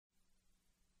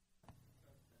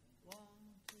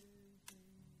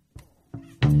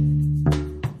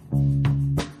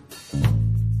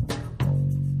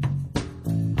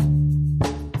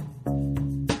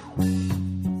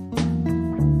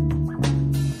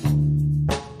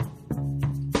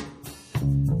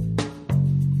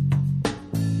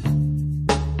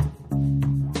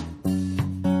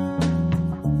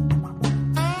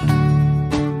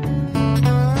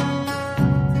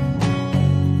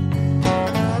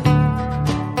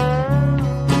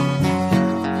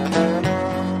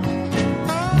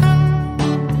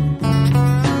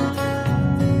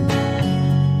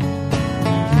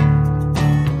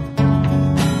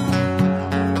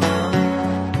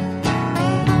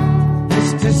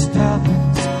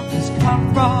disturbance has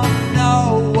come from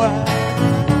nowhere.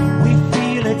 We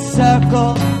feel it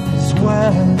circle as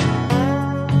well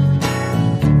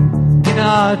in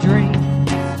our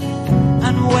dreams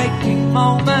and waking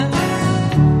moments.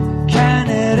 Can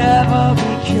it ever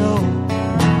be cured?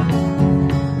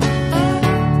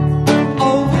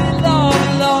 Oh, we love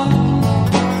love.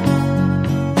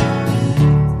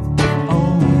 Oh,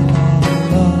 we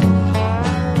love love.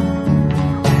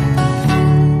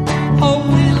 Oh,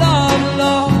 we love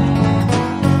love.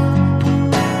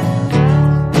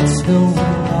 It's the we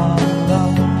love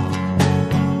love.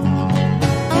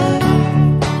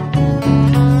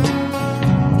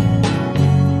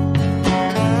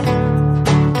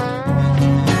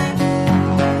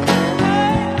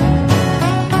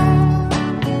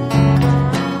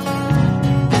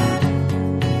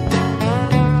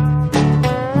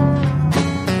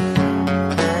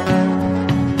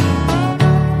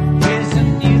 Here's a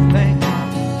new thing,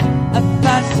 a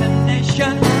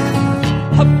fascination,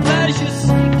 a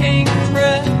pleasure-seeking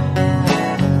thrill,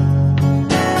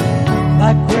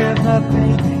 like river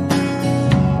bathing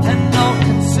and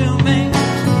all-consuming.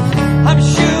 I'm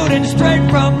shooting straight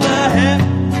from the hip.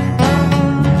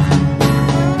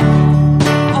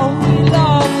 Oh, we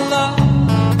love love.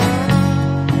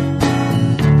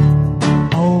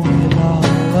 Oh, we love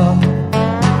love.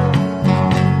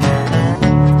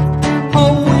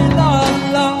 Oh, we love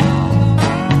love.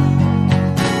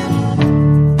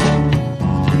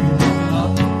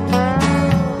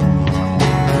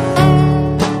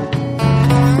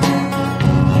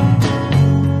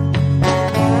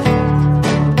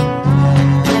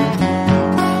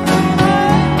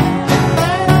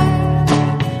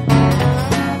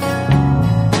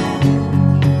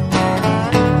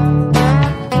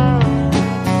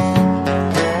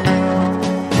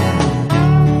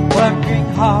 Working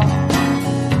hard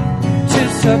to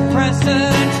suppress it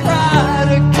and try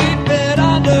to keep it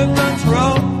under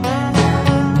control.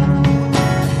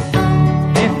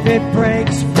 If it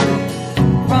breaks free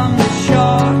from the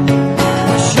shore,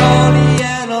 surely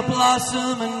it'll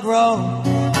blossom and grow.